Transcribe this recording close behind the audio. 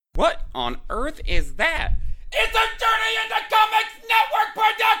What on earth is that? It's a Journey into Comics Network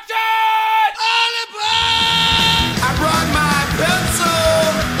production! All aboard! I brought my pencil.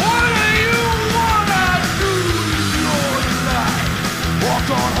 What do you wanna do with your life? Walk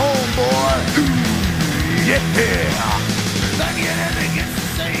on home, boy. Yeah. Like you never get to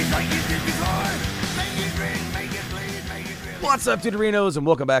say like you did before. Make it ring, make it bleed, make it really. What's up, Duderinos, and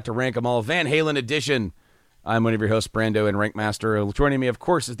welcome back to Rank 'Em All Van Halen edition. I'm one of your hosts, Brando, and Rank Master. Joining me, of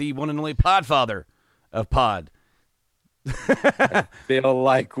course, is the one and only Podfather of Pod. I feel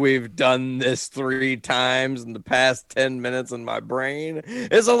like we've done this 3 times in the past 10 minutes, and my brain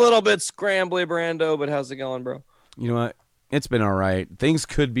is a little bit scrambly, Brando, but how's it going, bro? You know what? It's been all right. Things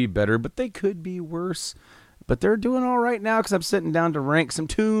could be better, but they could be worse. But they're doing all right now because I'm sitting down to rank some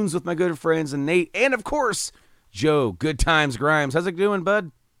tunes with my good friends and Nate, and, of course, Joe, Good Times Grimes. How's it doing,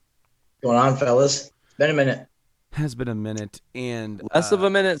 bud? Going on, fellas? It's been a minute. Has been a minute, and Less of a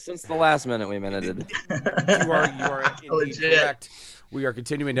minute since the last minute we minuted. you are indeed Legit. correct. We are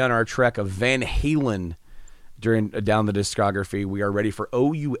continuing down our trek of Van Halen down the discography. We are ready for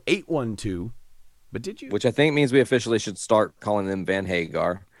OU 812. But did you? Which I think means we officially should start calling them Van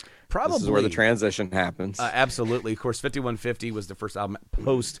Hagar. Probably. This is where the transition happens. Absolutely. Of course, 5150 was the first album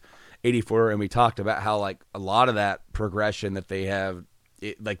post 84, and we talked about how like a lot of that progression that they have,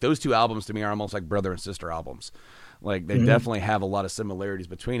 like those two albums to me are almost like brother and sister albums. Like they definitely have a lot of similarities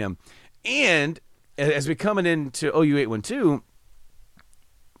between them. And as we coming into OU 812,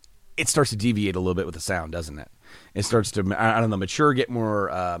 it starts to deviate a little bit with the sound, doesn't it? It starts to, I don't know, mature, get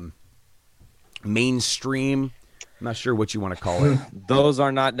more mainstream. I'm not sure what you want to call it. Those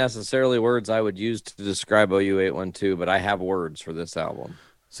are not necessarily words I would use to describe OU 812, but I have words for this album.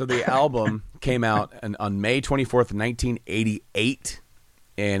 So the album came out on May 24th, 1988,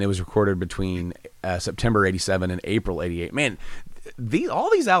 and it was recorded between September 87 and April 88. Man, all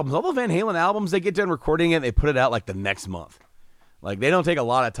these albums, all the Van Halen albums, they get done recording it, they put it out like the next month. Like they don't take a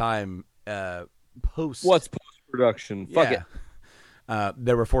lot of time post. What's post-production? Fuck it.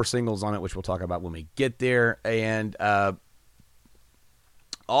 There were 4 singles on it, which we'll talk about when we get there. And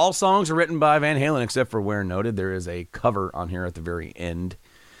all songs are written by Van Halen except for where noted. There is a cover on here at the very end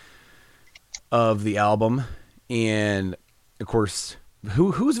of the album. And, of course,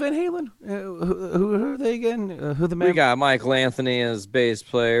 who's Van Halen? Who are they again? Who the man? We got Michael Anthony as bass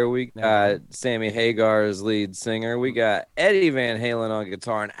player. We got Sammy Hagar as lead singer. We got Eddie Van Halen on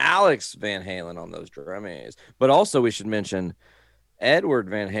guitar and Alex Van Halen on those drummies. But also we should mention Edward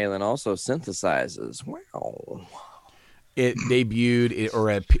Van Halen also synthesizes. Wow. It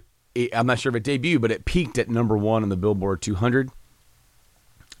debuted, I'm not sure if it debuted, but it peaked at number 1 on the Billboard 200.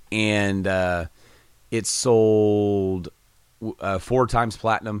 And it sold 4 times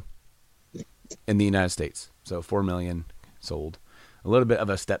platinum in the United States. So 4 million sold. A little bit of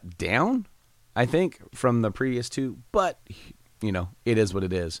a step down, I think, from the previous 2, but you know, it is what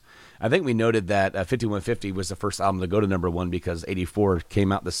it is. I think we noted that 5150 was the first album to go to number 1 because 84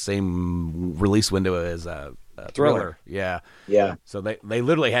 came out the same release window as Thriller. Yeah. So they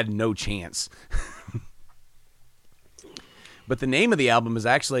literally had no chance. But the name of the album is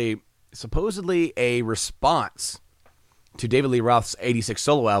actually supposedly a response to David Lee Roth's 86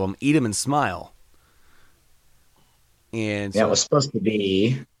 solo album, Eat 'Em and Smile. And Yeah, it was supposed to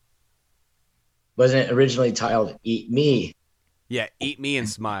be. Wasn't it originally titled "Eat Me"? Yeah, Eat Me and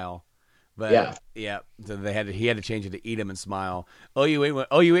Smile. But yeah. So he had to change it to Eat 'Em and Smile. OU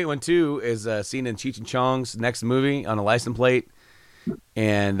 812 is seen in Cheech and Chong's next movie on a license plate,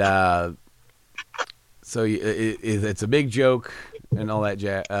 and so it's a big joke and all that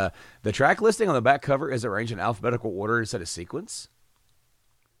jazz. The track listing on the back cover is arranged in alphabetical order instead of sequence.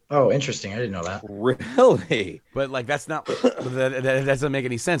 Oh, interesting. I didn't know that. Really? But like that's not that doesn't make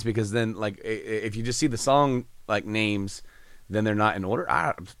any sense because then like if you just see the song like names, then they're not in order.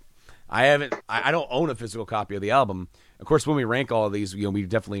 I don't own a physical copy of the album. Of course, when we rank all of these, you know, we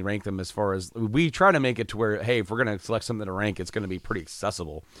definitely rank them as far as we try to make it to where, hey, if we're going to select something to rank, it's going to be pretty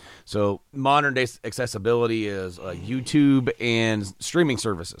accessible. So modern day accessibility is YouTube and streaming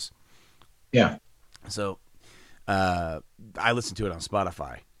services. Yeah. So I listen to it on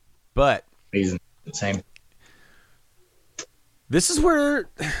Spotify, but same. This is where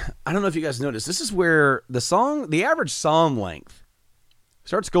I don't know if you guys noticed. This is where the average song length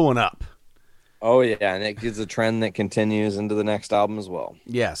starts going up. Oh, yeah, and it gives a trend that continues into the next album as well.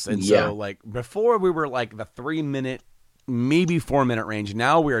 Yes, and so, like, before we were, like, the 3-minute, maybe 4-minute range.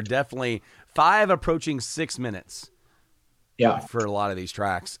 Now we are definitely 5 approaching 6 minutes for a lot of these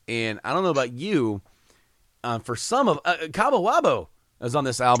tracks. And I don't know about you, for some of... Cabo Wabo is on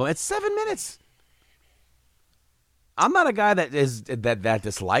this album. It's 7 minutes. I'm not a guy that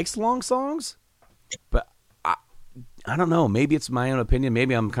dislikes long songs, but I don't know. Maybe it's my own opinion.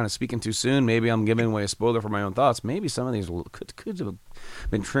 Maybe I'm kind of speaking too soon. Maybe I'm giving away a spoiler for my own thoughts. Maybe some of these could have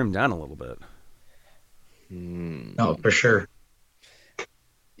been trimmed down a little bit. No, for sure.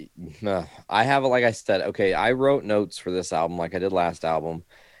 I have, like I said, okay, I wrote notes for this album like I did last album.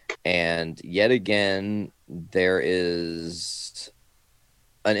 And yet again, there is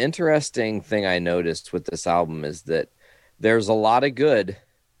an interesting thing I noticed with this album is that there's a lot of good.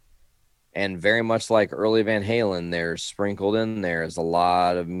 And very much like early Van Halen, there's sprinkled in there is a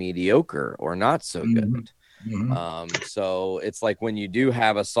lot of mediocre or not so good. Mm-hmm. So it's like when you do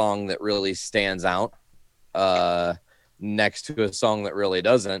have a song that really stands out next to a song that really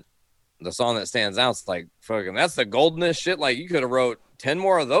doesn't, the song that stands out is like, fucking, that's the goldenest shit. Like, you could have wrote 10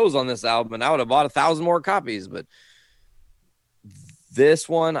 more of those on this album and I would have bought 1,000 more copies. But this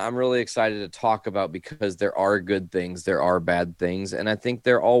one I'm really excited to talk about because there are good things, there are bad things, and I think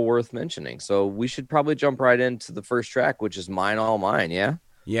they're all worth mentioning. So we should probably jump right into the first track, which is Mine All Mine, yeah?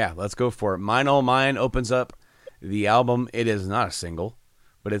 Yeah, let's go for it. Mine All Mine opens up the album. It is not a single,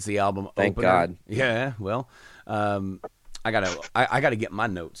 but it's the album Thank opener. God. Yeah, well, I gotta get my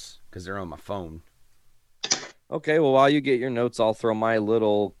notes because they're on my phone. Okay, well, while you get your notes, I'll throw my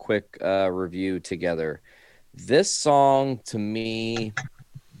little quick review together. This song, to me,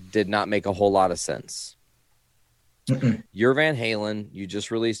 did not make a whole lot of sense. You're Van Halen. You just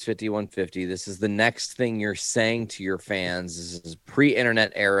released 5150. This is the next thing you're saying to your fans. This is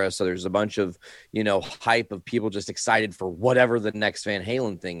pre-internet era, so there's a bunch of, hype of people just excited for whatever the next Van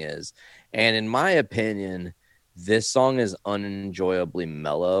Halen thing is. And in my opinion, this song is unenjoyably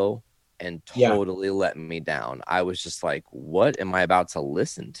mellow and totally let me down. I was just like, what am I about to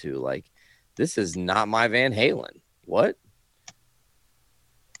listen to? Like, this is not my Van Halen. What?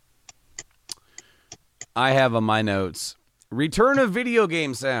 I have on my notes, return of video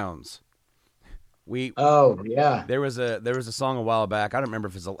game sounds. There was a song a while back. I don't remember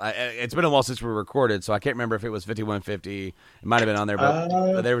if it's been a while since we recorded, so I can't remember if it was 5150. It might have been on there,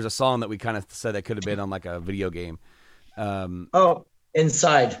 but there was a song that we kind of said that could have been on like a video game.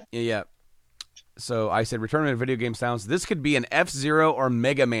 Inside. Yeah. So I said return of video game sounds. This could be an F-Zero or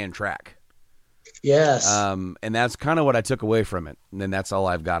Mega Man track. Yes. And that's kind of what I took away from it. And then that's all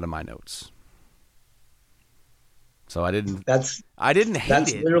I've got in my notes. So I didn't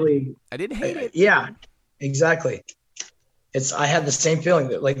hate it. Literally, I didn't hate it. Yeah, exactly. I had the same feeling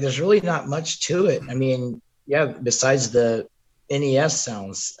that like, there's really not much to it. I mean, yeah, besides the NES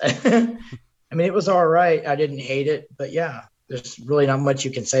sounds, I mean, it was all right. I didn't hate it, but yeah, there's really not much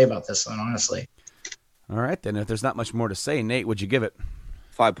you can say about this one, honestly. All right. Then if there's not much more to say, Nate, would you give it?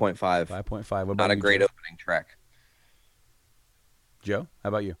 5.5. 5.5. Not a great opening track. Joe, how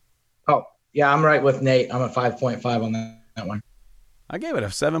about you? Oh, yeah, I'm right with Nate. I'm a 5.5 on that one. I gave it a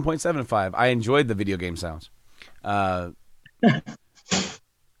 7.75. I enjoyed the video game sounds.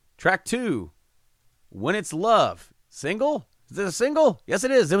 Track 2, When It's Love. Single? Is it a single? Yes,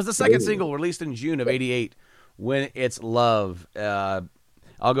 it is. It was the second single released in June of 88. When It's Love.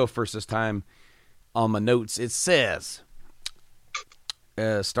 I'll go first this time. On my notes, it says,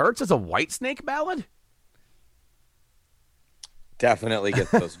 starts as a Whitesnake ballad? Definitely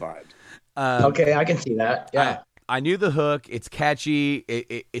get those vibes. Okay, I can see that. Yeah. I knew the hook. It's catchy.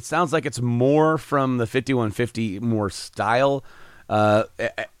 It sounds like it's more from the 5150 more style.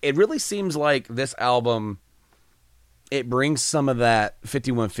 It really seems like this album, it brings some of that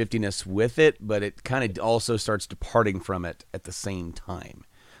 5150ness with it, but it kind of also starts departing from it at the same time.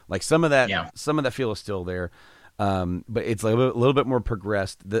 Like some of that feel is still there, but it's a little bit more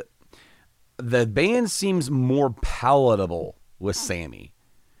progressed. The band seems more palatable with Sammy.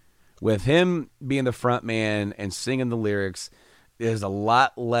 With him being the front man and singing the lyrics, there's a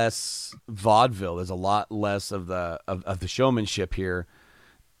lot less vaudeville. There's a lot less of the showmanship here.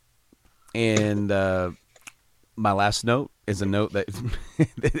 And my last note is a note that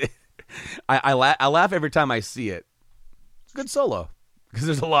I laugh every time I see it. Good solo, because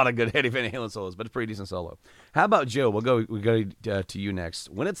there's a lot of good Eddie Van Halen solos, but it's a pretty decent solo. How about Joe? We go to you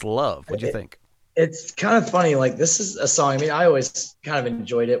next. When It's Love, what'd you think? It's kind of funny. Like, this is a song. I mean, I always kind of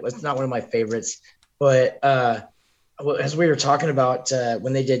enjoyed it. It's not one of my favorites, but as we were talking about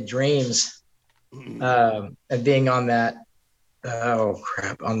when they did Dreams and being on that,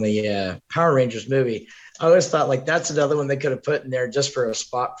 on the Power Rangers movie, I always thought like that's another one they could have put in there just for a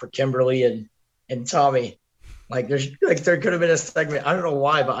spot for Kimberly and Tommy. Like there could have been a segment. I don't know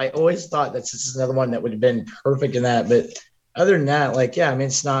why, but I always thought that's just another one that would have been perfect in that. But other than that, like, yeah, I mean,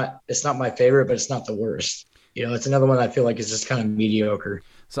 it's not my favorite, but it's not the worst. It's another one I feel like is just kind of mediocre.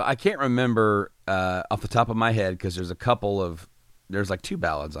 So I can't remember off the top of my head, because there's like 2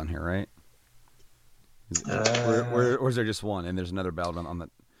 ballads on here, right? Or is there just one? And there's another ballad on the.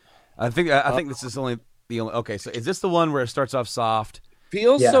 I think this is the only. Okay, so is this the one where it starts off soft?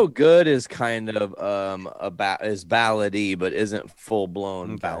 Feels So Good is kind of is ballady, but isn't full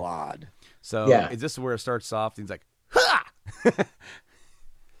blown ballad. So is this where it starts soft? He's like, ha!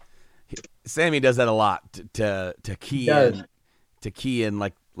 Sammy does that a lot to key in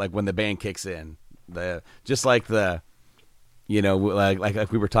like when the band kicks in, just like the,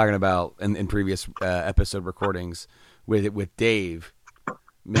 like we were talking about in previous episode recordings with Dave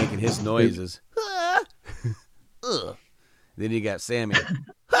making his noises. Then you got Sammy.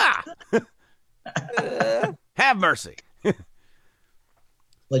 Ha! Have mercy.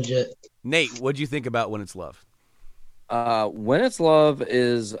 Legit. Nate, what'd you think about When It's Love? When It's Love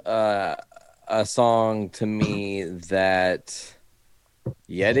is a song to me that,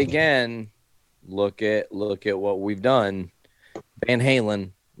 yet again, look at what we've done. Van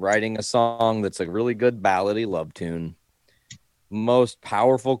Halen writing a song that's a really good ballady love tune. Most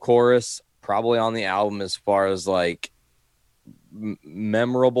powerful chorus probably on the album as far as like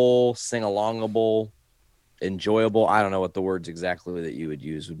memorable, sing-alongable, enjoyable. I don't know what the words exactly that you would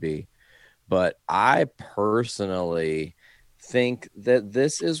use would be. But I personally think that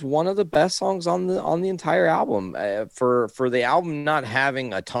this is one of the best songs on the entire album. For the album not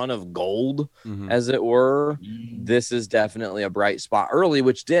having a ton of gold, as it were, this is definitely a bright spot early,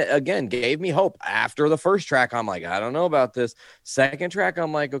 which gave me hope. After the first track, I'm like, I don't know about this. Second track,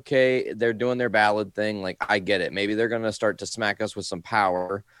 I'm like, okay, they're doing their ballad thing. Like, I get it. Maybe they're going to start to smack us with some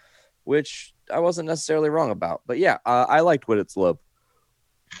power, which I wasn't necessarily wrong about. But yeah, I liked When It's Love.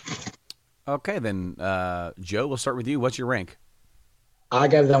 Okay, then, Joe, we'll start with you. What's your rank? I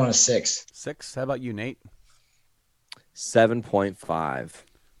gave that one a 6. 6. How about you, Nate? 7.5.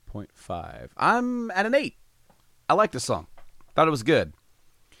 0.5. I'm at an 8. I like the song. Thought it was good.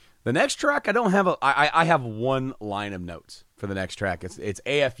 The next track, I don't have I have one line of notes for the next track. It's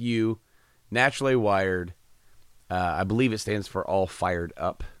AFU, Naturally Wired. I believe it stands for All Fired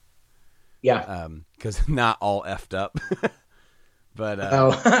Up. Yeah. Because not all effed up. But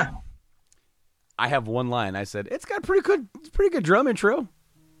I have one line. I said it's got pretty good drum intro.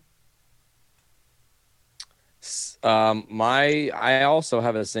 I also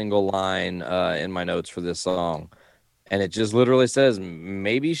have a single line in my notes for this song, and it just literally says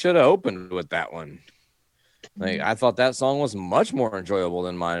maybe you should have opened with that one. Like, I thought that song was much more enjoyable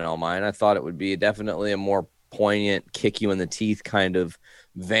than Mine and All Mine. I thought it would be definitely a more poignant, kick you in the teeth kind of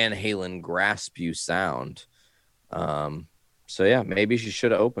Van Halen grasp you sound. So yeah, maybe she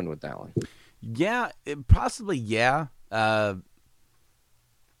should have opened with that one. Yeah, possibly. Yeah. I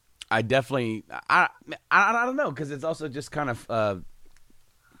definitely. I don't know, because it's also just kind of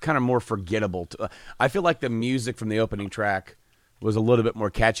more forgettable. I feel like the music from the opening track was a little bit more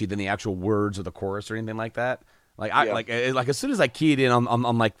catchy than the actual words of the chorus or anything like that. Like like as soon as I keyed in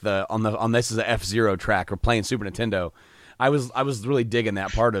on this is a F-Zero track or playing Super Nintendo, I was really digging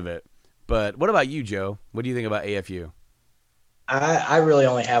that part of it. But what about you, Joe? What do you think about AFU? I really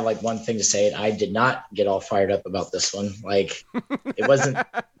only have like one thing to say. I did not get all fired up about this one. Like, it wasn't.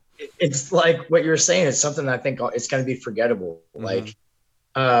 It's like what you're saying. It's something that I think it's going to be forgettable. Like,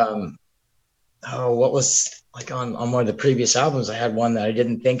 what was like on one of the previous albums? I had one that I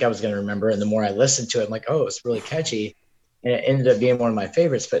didn't think I was going to remember, and the more I listened to it, I'm like, oh, it's really catchy, and it ended up being one of my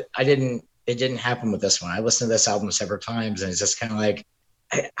favorites. But it didn't happen with this one. I listened to this album several times, and it's just kind of like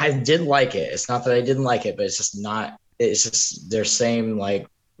I did like it. It's not that I didn't like it, but it's just not. It's just their same like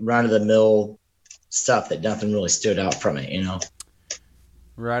run of the mill stuff that nothing really stood out from it, you know.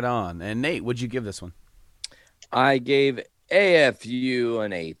 Right on. And Nate, what'd you give this one? I gave AFU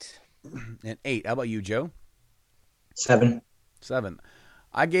an 8. An 8. How about you, Joe? 7. 7.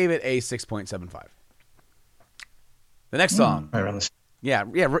 I gave it a 6.75. The next song. Right around this. Yeah.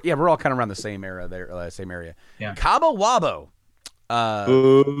 We're all kind of around the same era there, same area. Yeah. Cabo Wabo.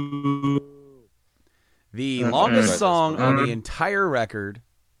 The longest song on the entire record.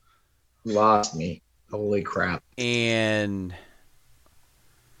 Lost me. Holy crap. And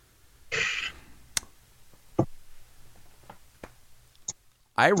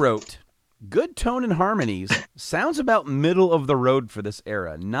I wrote, good tone and harmonies. Sounds about middle of the road for this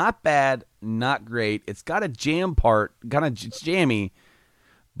era. Not bad, not great. It's got a jam part, kind of jammy.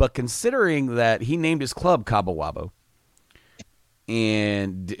 But considering that he named his club Cabo Wabo,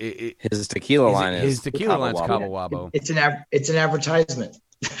 and his tequila line is Cabo Wabo. It's an advertisement.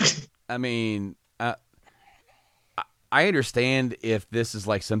 I mean, I understand if this is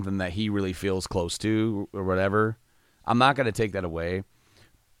like something that he really feels close to or whatever. I'm not going to take that away.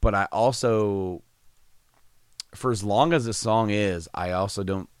 but I also, for as long as the song is, I also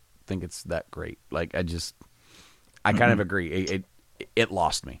don't think it's that great. Like I kind of agree. It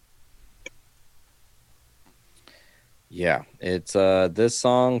lost me. Yeah, it's this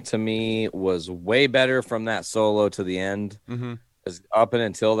song to me was way better from that solo to the end. Mm-hmm. 'Cause up and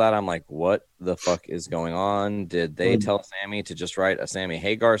until that, I'm like, what the fuck is going on? Did they tell Sammy to just write a Sammy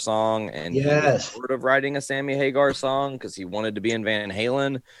Hagar song? And he was sort of writing a Sammy Hagar song because he wanted to be in Van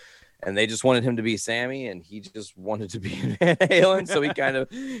Halen, and they just wanted him to be Sammy, and he just wanted to be in Van Halen. So he kind of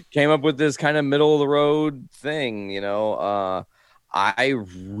came up with this kind of middle of the road thing, you know. I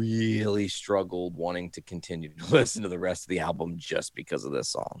really struggled wanting to continue to listen to the rest of the album just because of this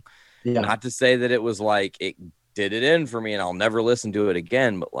song. Yeah. Not to say that it was like it did it in for me and I'll never listen to it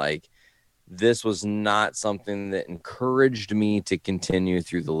again, but like this was not something that encouraged me to continue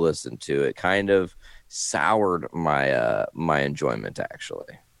through the listen to. It kind of soured my my enjoyment,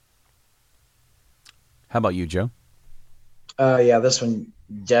 actually. How about you, Joe? Yeah, this one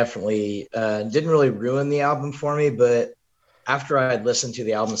definitely didn't really ruin the album for me, but after I had listened to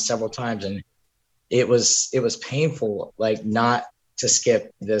the album several times, and it was painful, like not to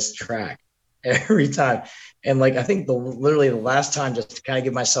skip this track every time. And like I think literally the last time, just to kind of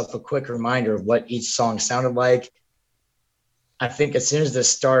give myself a quick reminder of what each song sounded like, I think as soon as this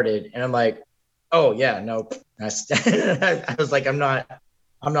started, and I'm like, oh yeah, nope. I was like, I'm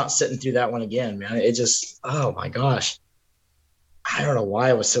not sitting through that one again, man. It just, oh my gosh. I don't know why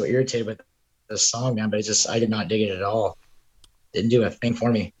I was so irritated with this song, man, but I did not dig it at all. Didn't do a thing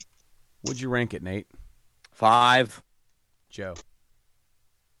for me. Would you rank it, Nate? 5. Joe?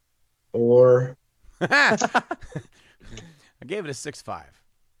 4. I gave it a 6.5.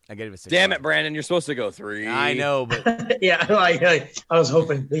 I gave it a 6. Damn it, Brandon! You're supposed to go 3. I know, but Yeah, I was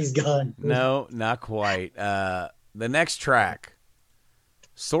hoping, please God. no, not quite. The next track,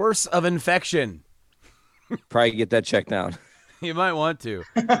 Source of Infection. Probably get that checked down. You might want to.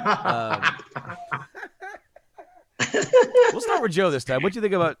 We'll start with Joe this time. What do you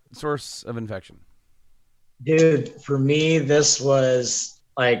think about Source of Infection? Dude, for me, this was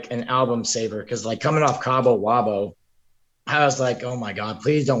like an album saver because, like, coming off Cabo Wabo, I was like, oh my God,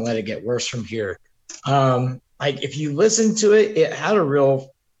 please don't let it get worse from here. Like, if you listen to it, it had a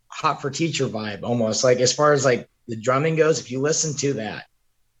real Hot for Teacher vibe almost. Like, as far as like the drumming goes, if you listen to that,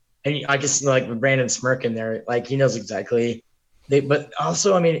 and I can see like Brandon smirking there, like he knows exactly. But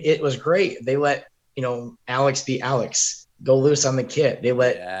also, I mean, it was great. They let, you know, Alex be Alex, go loose on the kit. They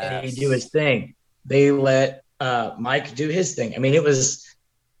let Eddie do his thing. They let Mike do his thing. I mean, it was,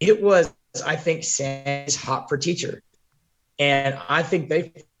 I think, Sammy's Hot for Teacher. And I think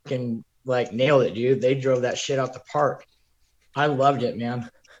they fucking like nailed it, dude. They drove that shit out the park. I loved it, man.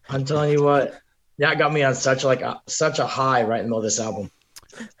 I'm telling you what, that got me on such a high right in the middle of this album.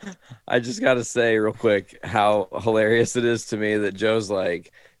 I just got to say real quick how hilarious it is to me that Joe's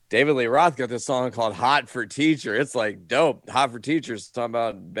like, David Lee Roth got this song called Hot for Teacher. It's like dope. Hot for Teachers, talking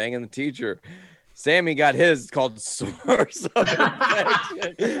about banging the teacher. Sammy got his called Source of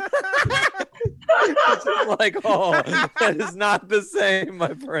Infection. It's just like, oh, that is not the same,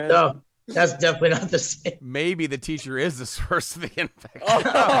 my friend. No, that's definitely not the same. Maybe the teacher is the source of the infection.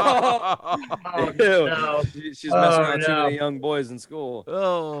 Oh, Oh, ew. no. She's messing around too many young boys in school.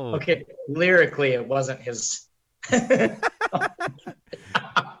 Oh. Okay, lyrically, it wasn't his.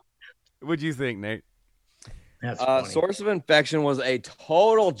 What'd you think, Nate? That's funny. Source of Infection was a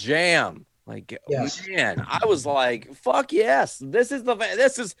total jam. Like, Yes. man, I was like, fuck yes. This is my Van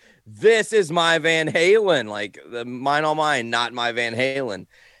Halen. Like the Mine All Mine, not my Van Halen.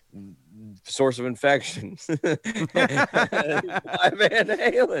 Source of Infection. My Van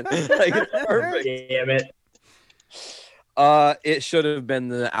Halen. Like, it's perfect. Damn it. It should have been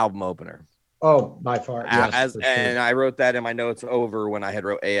the album opener. Oh, by far. Yes, for sure. And I wrote that in my notes over when I had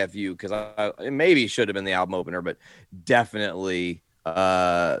wrote AFU because it maybe should have been the album opener, but definitely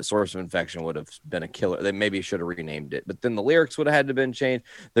Source of Infection would have been a killer. They maybe should have renamed it, but then the lyrics would have had to been changed.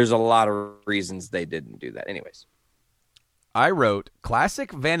 There's a lot of reasons they didn't do that. Anyways, I wrote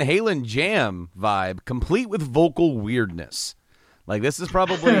classic Van Halen jam vibe, complete with vocal weirdness. Like, this is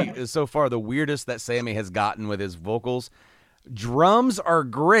probably so far the weirdest that Sammy has gotten with his vocals. Drums are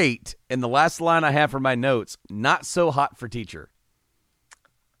great. And the last line I have for my notes, not so hot for teacher.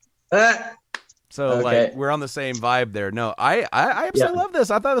 So, Okay. like, we're on the same vibe there. No, I absolutely love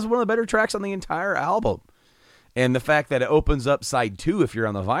this. I thought it was one of the better tracks on the entire album. And the fact that it opens up side 2 if you're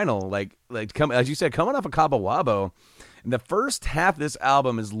on the vinyl, like as you said, coming off of Cabo Wabo, and the first half of this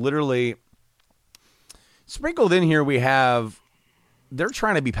album is literally sprinkled in here. We have they're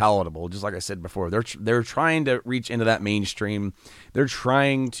trying to be palatable, just like I said before. They're trying to reach into that mainstream. They're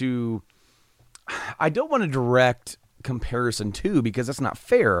trying to. I don't want a direct comparison too, because that's not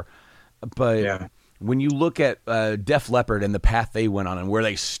fair. But when you look at Def Leppard and the path they went on and where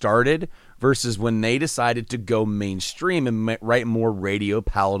they started versus when they decided to go mainstream and write more radio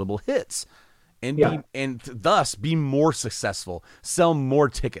palatable hits. And thus be more successful, sell more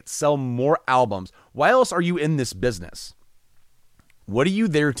tickets, sell more albums. Why else are you in this business? What are you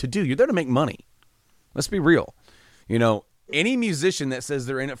there to do? You're there to make money. Let's be real. You know, any musician that says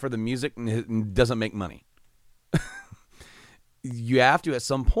they're in it for the music doesn't make money. You have to, at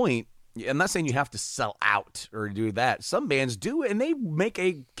some point, I'm not saying you have to sell out or do that. Some bands do, and they make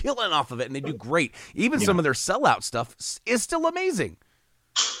a killing off of it, and they do great. Even some of their sellout stuff is still amazing.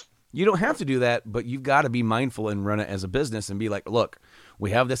 You don't have to do that, but you've got to be mindful and run it as a business and be like, look,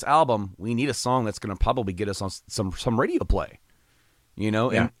 we have this album. We need a song that's going to probably get us on some radio play, you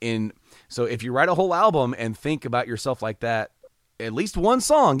know? Yeah. And so if you write a whole album and think about yourself like that, at least one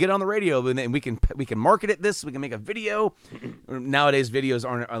song, get on the radio, and we can market it this, we can make a video. Nowadays, videos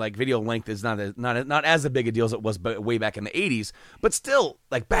are like video length is not as a big a deal as it was way back in the 80s, but still,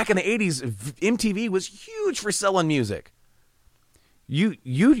 like back in the 80s, MTV was huge for selling music.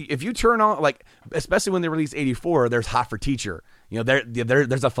 If you turn on, like, especially when they released 84, there's Hot for Teacher. You know,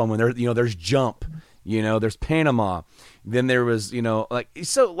 there's a fun one. There's Jump. You know, there's Panama. Then there was,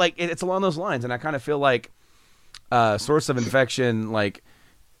 it's along those lines. And I kind of feel like Source of Infection,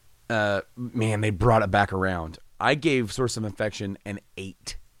 man, they brought it back around. I gave Source of Infection an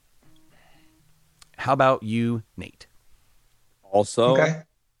 8. How about you, Nate? Also,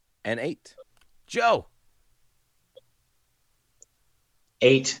 an 8. Joe?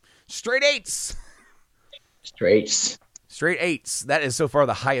 8. Straight 8s. Straight 8s. That is so far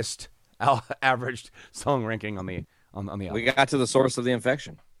the highest averaged song ranking on the album. We got to the Source of the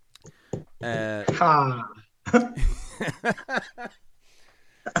Infection. And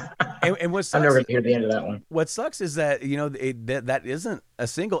what sucks, I'm never going to hear the end of that one. What sucks is that that isn't a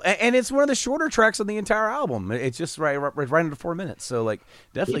single, and it's one of the shorter tracks on the entire album. It's just right under 4 minutes. So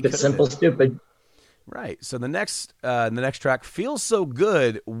definitely keep it simple, stupid. Right. So the next track, Feels So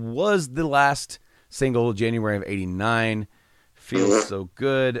Good, was the last single, January of '89. Feels So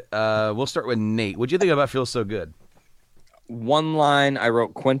Good. We'll start with Nate. What'd you think about Feels So Good? One line, I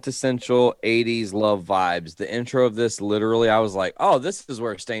wrote quintessential 80s love vibes. The intro of this, literally, I was like, oh, this is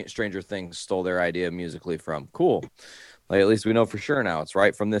where Stranger Things stole their idea musically from. Cool. At least we know for sure now it's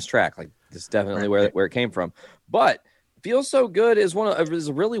right from this track. This is definitely where it came from. But Feels So Good is is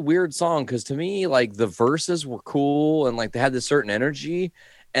a really weird song because to me, the verses were cool and they had this certain energy,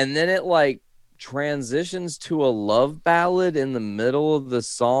 and then it transitions to a love ballad in the middle of the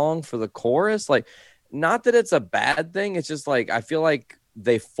song for the chorus. Not that it's a bad thing. It's just I feel like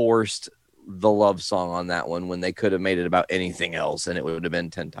they forced the love song on that one when they could have made it about anything else and it would have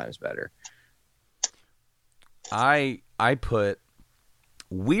been 10 times better. I put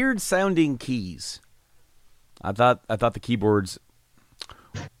weird sounding keys. I thought the keyboards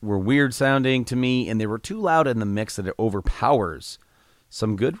were weird sounding to me, and they were too loud in the mix that it overpowers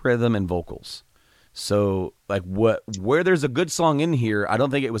some good rhythm and vocals. So where there's a good song in here, I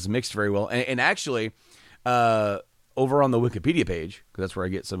don't think it was mixed very well. And actually, over on the Wikipedia page, because that's where I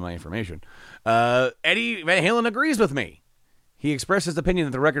get some of my information, Eddie Van Halen agrees with me. He expressed his opinion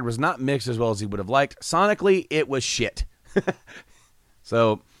that the record was not mixed as well as he would have liked. Sonically, it was shit.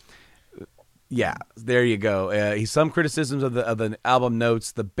 So, yeah, there you go. Some criticisms of the album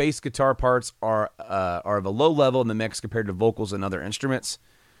notes the bass guitar parts are of a low level in the mix compared to vocals and other instruments.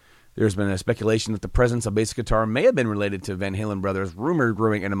 There's been a speculation that the presence of bass guitar may have been related to Van Halen brothers' rumored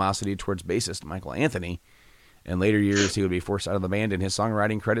growing animosity towards bassist Michael Anthony. In later years, he would be forced out of the band and his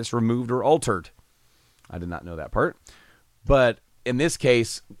songwriting credits removed or altered. I did not know that part. But in this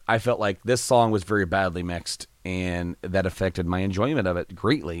case, I felt like this song was very badly mixed, and that affected my enjoyment of it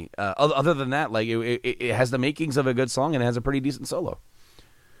greatly. Other than that, it has the makings of a good song and it has a pretty decent solo.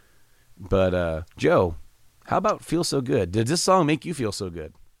 But Joe, how about Feel So Good? Did this song make you feel so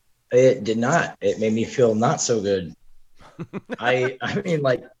good? It did not. It made me feel not so good. I mean,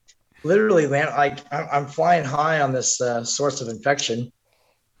 literally, man, I'm flying high on this Source of Infection.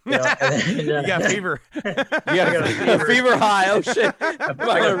 You got fever. You got a fever high. Oh shit! I'm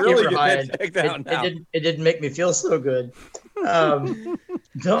gonna really get that out now. It didn't make me feel so good. No,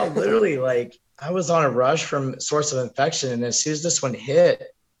 literally, I was on a rush from Source of Infection, and as soon as this one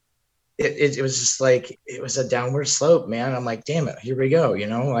hit, it was just it was a downward slope, man. I'm like, damn it, here we go.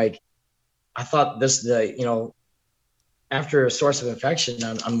 I thought after a Source of Infection,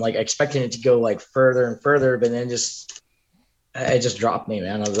 I'm expecting it to go further and further, but then just it just dropped me,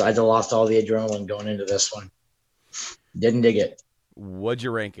 man. I lost all the adrenaline going into this one. Didn't dig it. What'd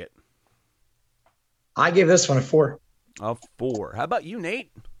you rank it? I gave this one a 4. A 4. How about you,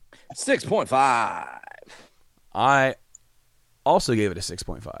 Nate? 6.5. I also gave it a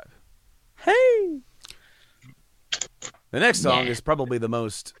 6.5. Hey. The next song is probably the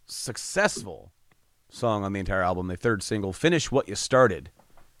most successful song on the entire album, the third single, Finish What You Started,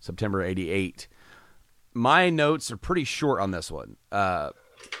 September 88. My notes are pretty short on this one. I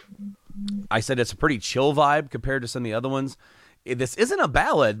said it's a pretty chill vibe compared to some of the other ones. This isn't a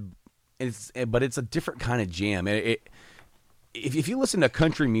ballad, but it's a different kind of jam. If you listen to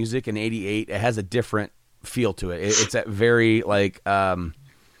country music in 88, it has a different feel to it. It's that very like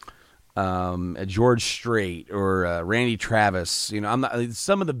George Strait or Randy Travis. I'm not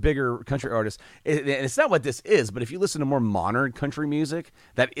some of the bigger country artists. And it's not what this is, but if you listen to more modern country music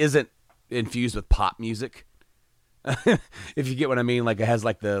that isn't infused with pop music, if you get what I mean, like it has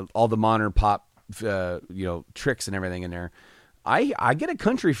like all the modern pop, tricks and everything in there. I get a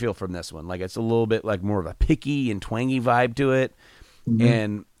country feel from this one. Like it's a little bit like more of a picky and twangy vibe to it. Mm-hmm.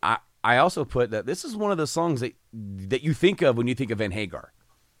 And I also put that this is one of the songs that you think of when you think of Van Hagar.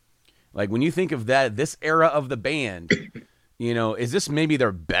 Like when you think of this era of the band, is this maybe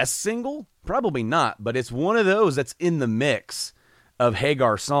their best single? Probably not, but it's one of those that's in the mix of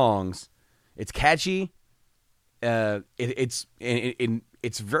Hagar songs. It's catchy. It's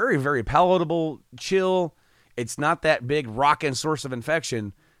very, very palatable, chill. It's not that big rockin' source of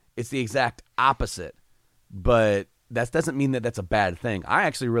infection. It's the exact opposite. But that doesn't mean that that's a bad thing. I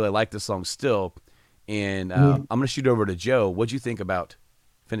actually really like this song still. And I'm going to shoot over to Joe. What'd you think about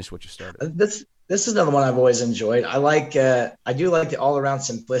Finish What You Started? This is another one I've always enjoyed. I do like the all around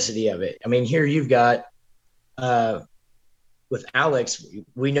simplicity of it. I mean, here you've got with Alex,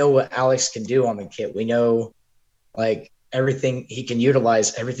 we know what Alex can do on the kit. We know like everything he can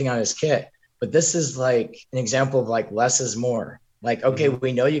utilize everything on his kit. But this is like an example of like less is more. Like, okay,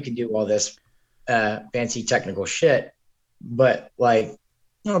 we know you can do all this fancy technical shit, but like,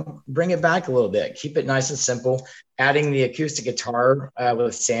 bring it back a little bit. Keep it nice and simple. Adding the acoustic guitar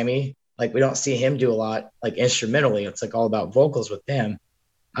with Sammy, like we don't see him do a lot like instrumentally. It's like all about vocals with him.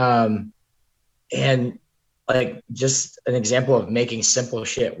 And like just an example of making simple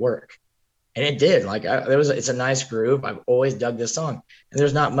shit work. And it did. Like it's a nice groove. I've always dug this song, and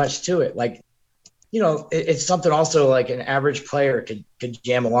there's not much to it. Like, it's something also like an average player could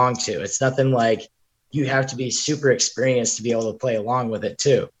jam along to. It's nothing like you have to be super experienced to be able to play along with it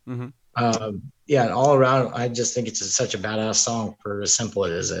too. Mm-hmm. And all around, I just think it's such a badass song for as simple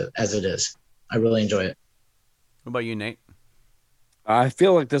as it is. I really enjoy it. What about you, Nate? I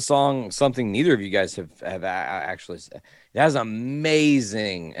feel like this song, something neither of you guys have actually said. It has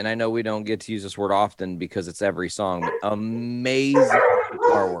amazing, and I know we don't get to use this word often because it's every song, but amazing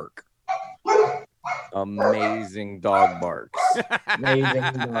guitar work. Amazing dog barks. Amazing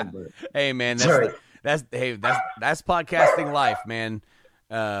dog barks. Hey man, that's podcasting life, man.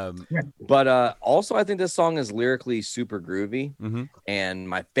 But also I think this song is lyrically super groovy. Mm-hmm. And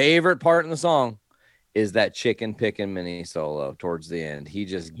my favorite part in the song is that chicken picking mini solo towards the end. He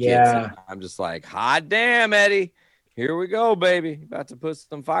just gets it. I'm just like, hot damn, Eddie. Here we go, baby. About to put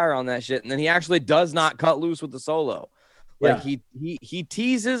some fire on that shit. And then he actually does not cut loose with the solo. Like he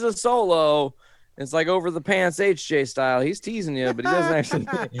teases a solo. It's like over the pants HJ style. He's teasing you, but he doesn't actually,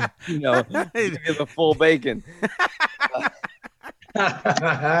 give a full bacon.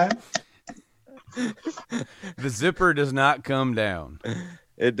 The zipper does not come down.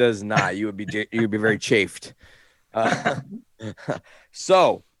 It does not. You would be very chafed.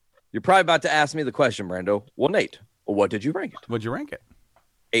 So you're probably about to ask me the question, Brando. Well, Nate, what did you rank it? What'd you rank it?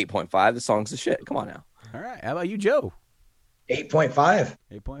 8.5. The song's the shit. Come on now. All right. How about you, Joe? 8.5.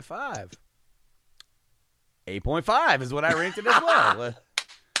 8.5. 8.5 is what I ranked it as well.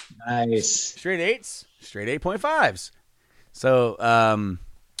 Nice. Straight 8s, straight 8.5s. So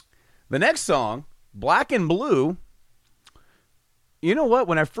the next song, Black and Blue, you know what?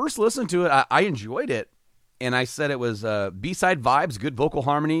 When I first listened to it, I enjoyed it. And I said it was B-side vibes, good vocal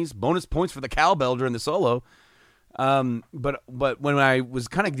harmonies, bonus points for the cowbell during the solo. But when I was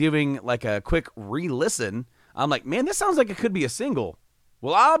kind of giving like a quick re-listen, I'm like, man, this sounds like it could be a single.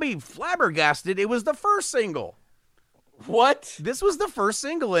 Well, I'll be flabbergasted. It was the first single. What? This was the first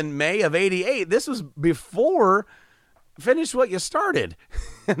single in May of '88. This was before Finish What You Started.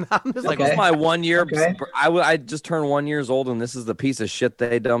 And I'm just like, this is my 1 year. Okay. I just turned 1 year old, and this is the piece of shit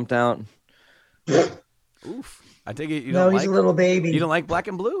they dumped out. Oof. I take it you don't like. He's a little baby. You don't like Black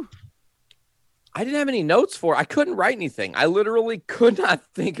and Blue? I didn't have any notes for it. I couldn't write anything. I literally could not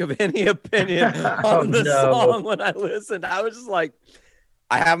think of any opinion on the song when I listened. I was just like,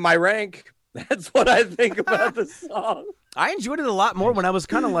 I have my rank. That's what I think about the song. I enjoyed it a lot more when I was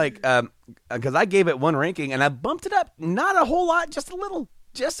kind of like, because I gave it one ranking and I bumped it up, not a whole lot, just a little,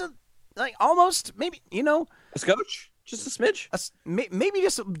 like almost maybe, a skosh, just a smidge, maybe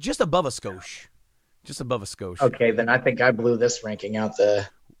just above a skosh, just above a skosh. Okay, then I think I blew this ranking out the.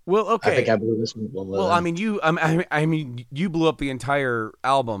 Well, okay. I think I blew this one. Well, I mean, you blew up the entire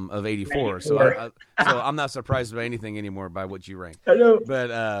album of '84, so I'm not surprised by anything anymore by what you ranked. I know, but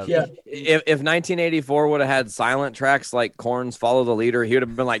yeah, if 1984 would have had silent tracks like Korn's "Follow the Leader," he would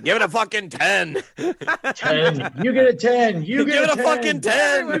have been like, "Give it a fucking 10." 10. You get a 10. You give it a 10. fucking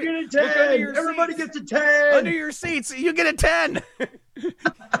 10. You get a 10. Everybody gets a 10. Under your seats, you get a 10.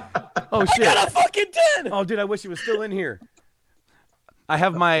 Oh shit! I got a fucking 10. Oh, dude, I wish it was still in here. I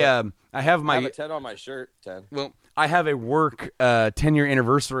have my I have a 10 on my shirt. 10. Well, I have a work 10-year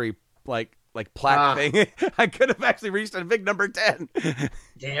anniversary like plaque thing. I could have actually reached a big number 10.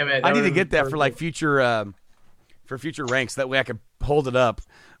 Damn it! I need to get that for like future ranks. That way I could hold it up.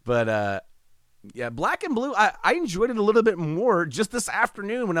 But yeah, Black and Blue. I enjoyed it a little bit more just this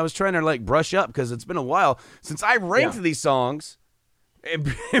afternoon when I was trying to like brush up because it's been a while since I ranked these songs.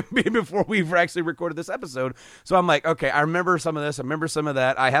 Before we've actually recorded this episode. So I'm like, okay, I remember some of this. I remember some of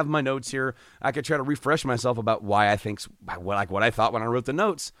that. I have my notes here. I could try to refresh myself about why I think, what I thought when I wrote the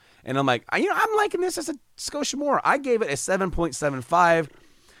notes. And I'm like, I'm liking this as a skosh more. I gave it a 7.75.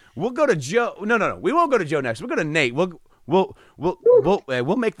 We'll go to Joe. No. We won't go to Joe next. We'll go to Nate. We'll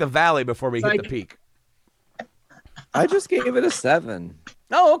make the valley before we hit the peak. I just gave it a 7.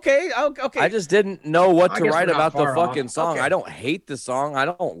 Oh, okay. I just didn't know what to write we're not about the far fucking off. song. Okay. I don't hate the song. I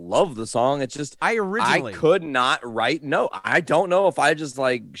don't love the song. It's just I could not write. No, I don't know if I just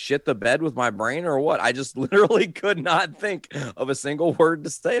like shit the bed with my brain or what. I just literally could not think of a single word to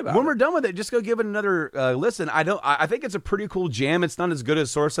say about When it. we're done with it, just go give it another listen. I think it's a pretty cool jam. It's not as good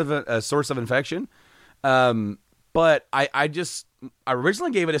as Source of Infection, but I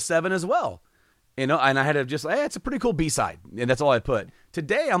originally gave it a 7 as well. And I had to just, it's a pretty cool B-side, and that's all I put.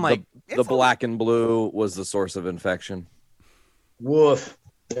 Today, I'm like, the Black and Blue was the Source of Infection. Woof.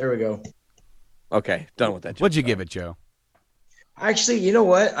 There we go. Okay, done with that. What'd you give it, Joe? Actually, you know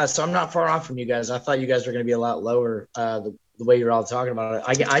what? So I'm not far off from you guys. I thought you guys were going to be a lot lower the way you're all talking about it.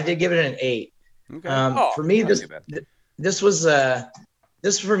 I did give it an 8. Okay. For me, this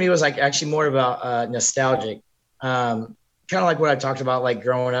for me was like actually more about nostalgic. Kind of like what I talked about, like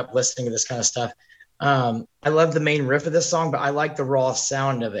growing up listening to this kind of stuff. I love the main riff of this song, but I like the raw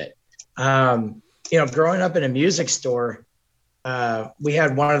sound of it. Growing up in a music store, we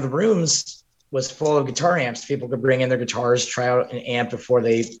had one of the rooms was full of guitar amps. People could bring in their guitars, try out an amp before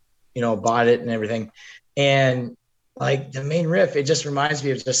they, bought it and everything. And like the main riff, it just reminds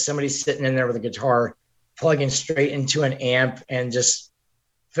me of just somebody sitting in there with a guitar, plugging straight into an amp and just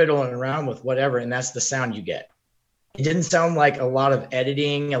fiddling around with whatever. And that's the sound you get. It didn't sound like a lot of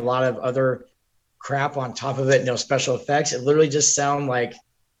editing, a lot of other crap on top of it, no special effects. It literally just sounded like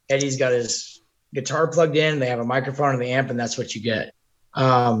Eddie's got his guitar plugged in, they have a microphone on the amp, and that's what you get.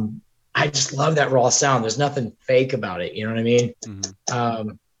 I just love that raw sound. There's nothing fake about it. You know what I mean? Mm-hmm.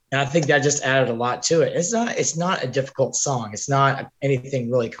 And I think that just added a lot to it. It's not a difficult song. It's not anything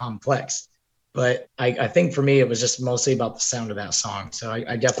really complex, but I think for me, it was just mostly about the sound of that song. So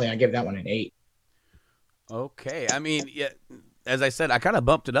I give that one an 8. Okay. I mean, yeah, as I said, I kind of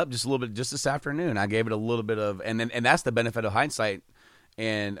bumped it up just a little bit just this afternoon. I gave it a little bit of, and that's the benefit of hindsight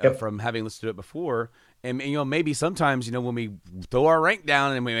and from having listened to it before. And, maybe sometimes, when we throw our rank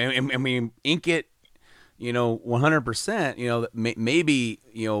down and we ink it, 100%, maybe,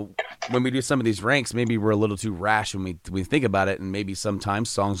 when we do some of these ranks, maybe we're a little too rash when we think about it. And maybe sometimes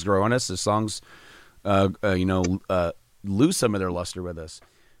songs grow on us as songs, lose some of their luster with us.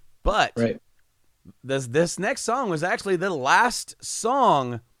 But right. This next song was actually the last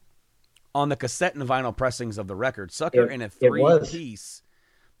song on the cassette and vinyl pressings of the record. Sucker in a 3-piece.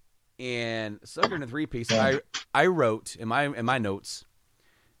 And Sucker in a 3-piece, I wrote in my notes,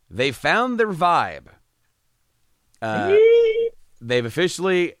 they found their vibe. They've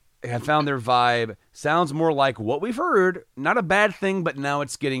officially have found their vibe. Sounds more like what we've heard. Not a bad thing, but now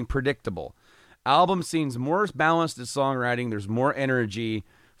it's getting predictable. Album seems more balanced in songwriting. There's more energy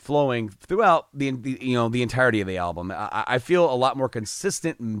flowing throughout the entirety of the album. I feel a lot more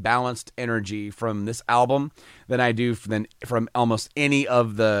consistent and balanced energy from this album than I do from almost any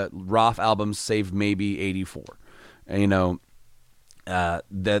of the Roth albums, save maybe 84. To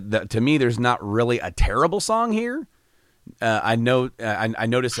me, there's not really a terrible song here. I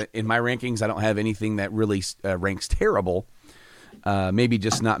notice that in my rankings, I don't have anything that really ranks terrible. Maybe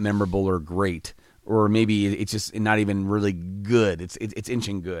just not memorable or great, or maybe it's just not even really good. It's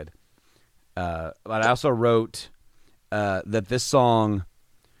inching good. But I also wrote that this song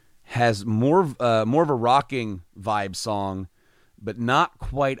has more of a rocking vibe song, but not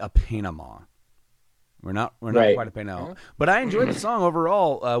quite a Panama. We're not Right. quite a Panama. But I enjoyed the song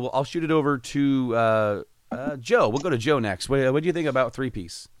overall. Well, I'll shoot it over to Joe. We'll go to Joe next. What do you think about Three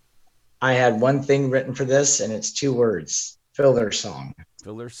Piece? I had one thing written for this, and it's 2 words: filler song.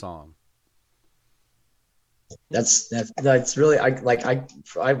 Filler song. That's really I kind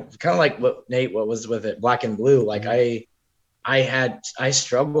of like what Nate was with it, Black and Blue. Like I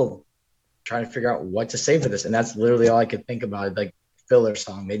struggled trying to figure out what to say for this, and that's literally all I could think about. Like filler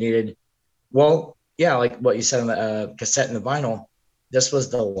song. They needed, well, yeah, like what you said on the cassette and the vinyl. This was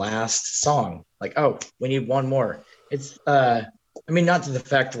the last song. Like, oh, we need one more. It's I mean, not to the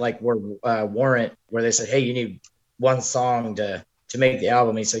fact like where Warrant, where they said, hey, you need one song to make the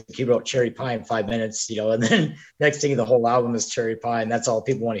album. He said he wrote Cherry Pie in 5 minutes, and then next thing the whole album is Cherry Pie, and that's all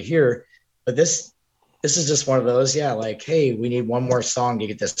people want to hear. But this is just one of those, like, hey, we need one more song to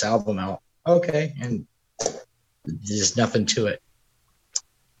get this album out. Okay, and there's nothing to it.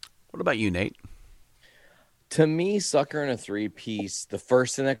 What about you, Nate? To me, Sucker in a Three-Piece, the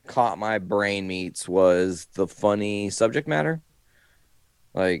first thing that caught my brain meats was the funny subject matter.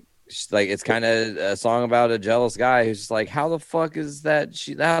 Like it's kind of a song about a jealous guy who's just like, how the fuck is that?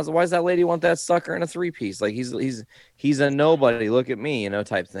 Why does that lady want that sucker in a 3-piece? Like he's a nobody. Look at me,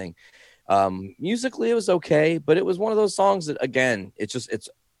 type thing. Musically, it was okay, but it was one of those songs that, again, it's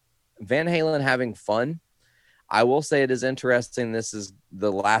Van Halen having fun. I will say it is interesting. This is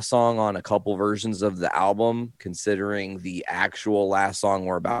the last song on a couple versions of the album, considering the actual last song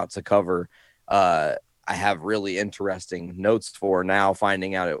we're about to cover. I have really interesting notes for now.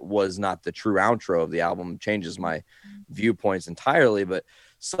 Finding out it was not the true outro of the album changes my viewpoints entirely. But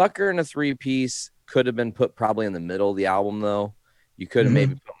Sucker in a 3-piece could have been put probably in the middle of the album, though. You could have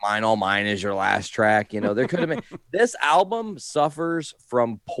maybe put Mine All Mine as your last track. There could have been. This album suffers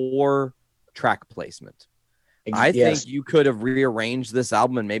from poor track placement. I think you could have rearranged this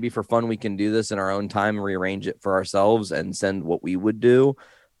album, and maybe for fun we can do this in our own time, rearrange it for ourselves and send what we would do.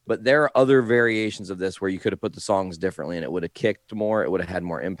 But there are other variations of this where you could have put the songs differently and it would have kicked more. It would have had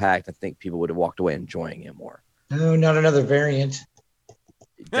more impact. I think people would have walked away enjoying it more. No, not another variant.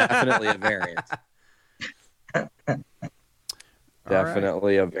 Definitely a variant.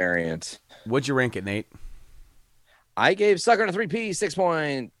 Definitely a variant. What'd you rank it, Nate? I gave Sucker in a 3-piece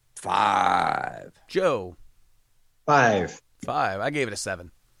 6.5. Joe? 5. I gave it a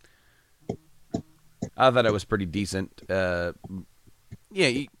 7. I thought it was pretty decent.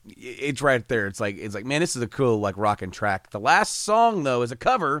 Yeah, it's right there. It's like, man, this is a cool like rockin' track. The last song though is a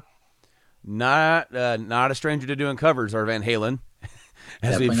cover. Not a stranger to doing covers are Van Halen,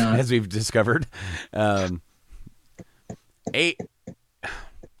 as we've discovered.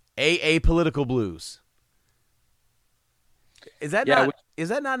 Political Blues. Is that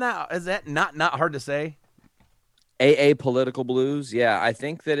not hard to say? Political Blues. Yeah, I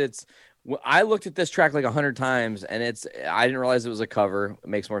think that it's. I looked at this track like 100 times, and I didn't realize it was a cover. It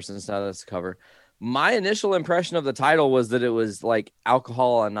makes more sense now that it's a cover. My initial impression of the title was that it was like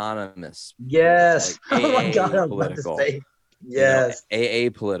Alcohol Anonymous. Yes. Like oh my God, I was about to say. Yes.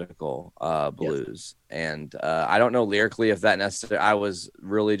 Political blues. Yes. And I don't know lyrically if that necessarily. I was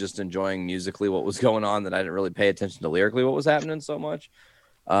really just enjoying musically what was going on, that I didn't really pay attention to lyrically what was happening so much.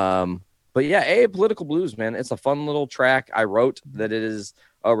 But yeah, Political Blues, man. It's a fun little track. I wrote that it is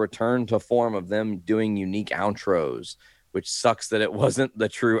a return to form of them doing unique outros, which sucks that it wasn't the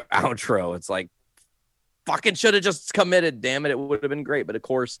true outro. It's like, fucking should have just committed, damn it. It would have been great. But of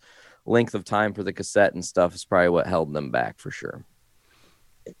course, length of time for the cassette and stuff is probably what held them back for sure.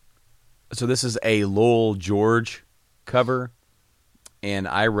 So this is a Lowell George cover, and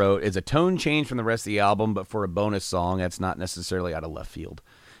I wrote, it's a tone change from the rest of the album, but for a bonus song, that's not necessarily out of left field.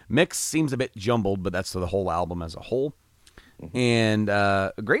 Mix seems a bit jumbled, but that's for the whole album as a whole. And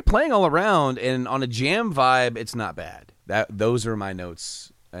great playing all around, and on a jam vibe, it's not bad. Those are my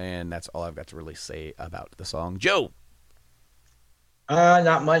notes, and that's all I've got to really say about the song. Joe?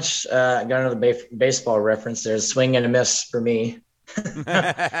 Not much. I got another baseball reference. There's swing and a miss for me.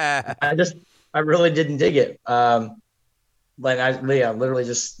 I really didn't dig it. Literally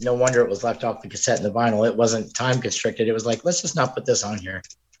just no wonder it was left off the cassette and the vinyl. It wasn't time constricted. It was like, let's just not put this on here.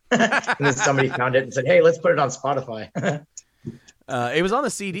 And then somebody found it and said, hey, let's put it on Spotify. It was on the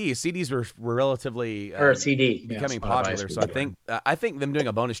CD. CDs were relatively Or a CD. becoming Yeah, Spotify popular. is So I think them doing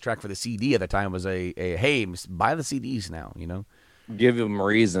a bonus track for the CD at the time was a hey, buy the CDs now. You know. Give them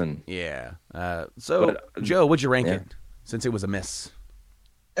reason. Yeah. So Joe, what'd you rank yeah. it? Since it was a miss.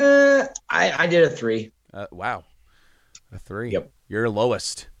 I did a 3. Wow. A 3. Yep. You're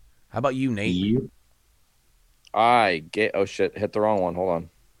lowest. How about you, Nate? Oh shit, hit the wrong one. Hold on.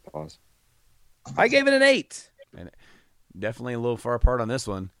 Pause. I gave it an 8. And definitely a little far apart on this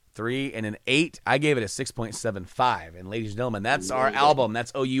one. 3 and an 8. I gave it a 6.75. And ladies and gentlemen, that's our album.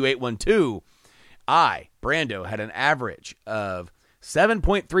 That's OU812. I, Brando, had an average of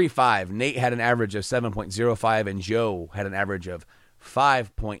 7.35. Nate had an average of 7.05. And Joe had an average of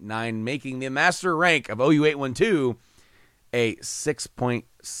 5.9, making the master rank of OU812 a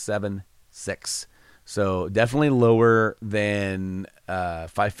 6.76. So definitely lower than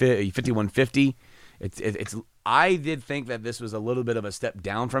 5150. It's. I did think that this was a little bit of a step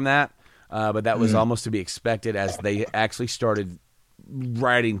down from that, but that was almost to be expected as they actually started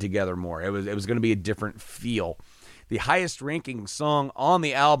writing together more. It was going to be a different feel. The highest ranking song on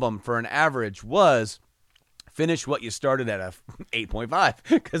the album for an average was Finish What You Started at a 8.5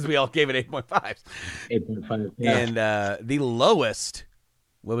 because we all gave it 8.5s. 8.5. Yeah. And the lowest,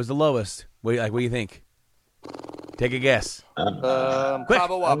 what was the lowest? What do you think? Take a guess. Quick.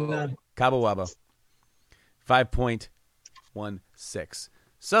 Cabo Wabo. Cabo Wabo. 5.16.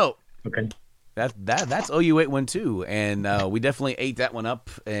 So Okay. that's OU812, and we definitely ate that one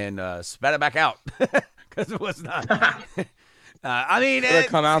up and spat it back out because it was not. I mean, It'll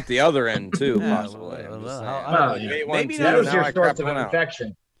come out the other end too, Yeah, possibly. I'm just well, saying. yeah. maybe That was now your I source crap of one out.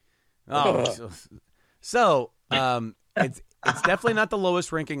 infection. so it's definitely not the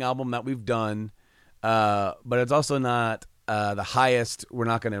lowest ranking album that we've done, but it's also not the highest. We're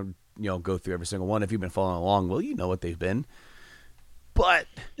not going to go through every single one. If you've been following along, well, you know what they've been. But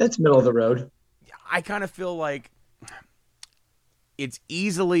That's middle of the road. I kind of feel like it's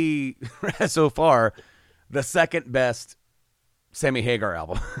easily so far the second best Sammy Hagar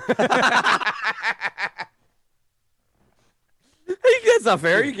album. That's not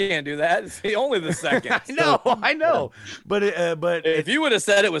fair. You can't do that. It's only the second. I know, but If you would have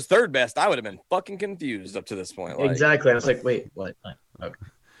said it was third best, I would have been fucking confused up to this point. Like, Exactly. I was like, wait, what? Okay.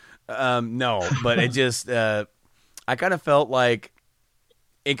 no, but it just I kind of felt like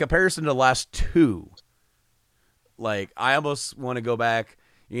in comparison to the last two, like I almost want to go back.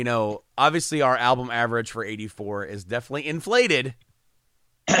 Obviously our album average for 84 is definitely inflated.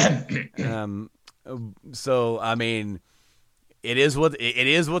 So I mean, it is what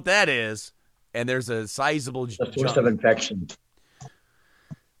that is, and there's a sizable The source of infection.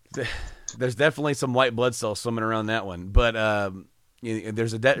 There's definitely some white blood cells swimming around that one, but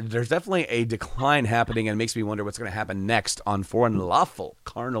there's definitely a decline happening, and it makes me wonder what's going to happen next on For Unlawful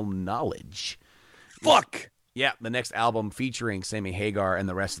Carnal Knowledge. fuck. Yeah, the next album featuring Sammy Hagar and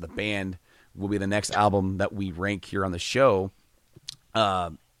the rest of the band will be the next album that we rank here on the show.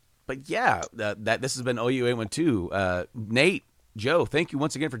 But yeah, that this has been OU812. Nate, Joe, thank you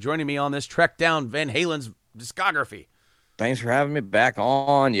once again for joining me on this trek down Van Halen's discography. Thanks for having me back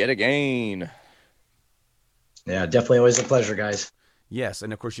on yet again. Yeah, definitely always a pleasure, guys. Yes,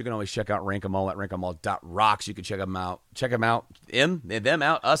 and of course you can always check out Rank 'Em All at rankemall.rocks. You can check them out,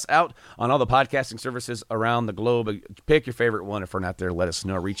 us out on all the podcasting services around the globe. Pick your favorite one. If we're not there, let us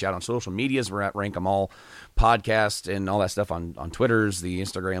know. Reach out on social medias. We're at Rank 'Em All Podcast and all that stuff on Twitters, the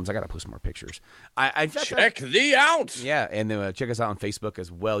Instagrams. I got to post more pictures. Check the out. Yeah, and then check us out on Facebook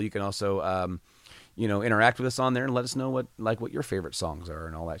as well. You can also interact with us on there and let us know what your favorite songs are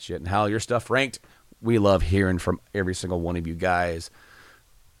and all that shit and how your stuff ranked. We love hearing from every single one of you guys.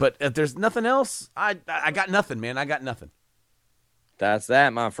 But if there's nothing else, I got nothing, man. I got nothing. That's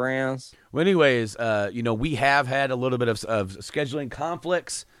that, my friends. Well, anyways, we have had a little bit of scheduling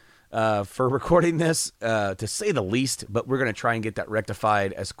conflicts for recording this, to say the least. But we're going to try and get that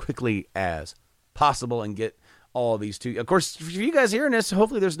rectified as quickly as possible and get all of these two. Of course, for you guys hearing this,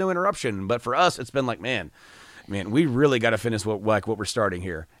 hopefully there's no interruption. But for us, it's been like, man, we really got to finish what we're starting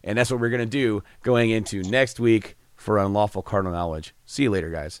here. And that's what we're going to do going into next week for Unlawful Carnal Knowledge. See you later,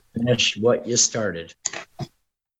 guys. Finish what you started.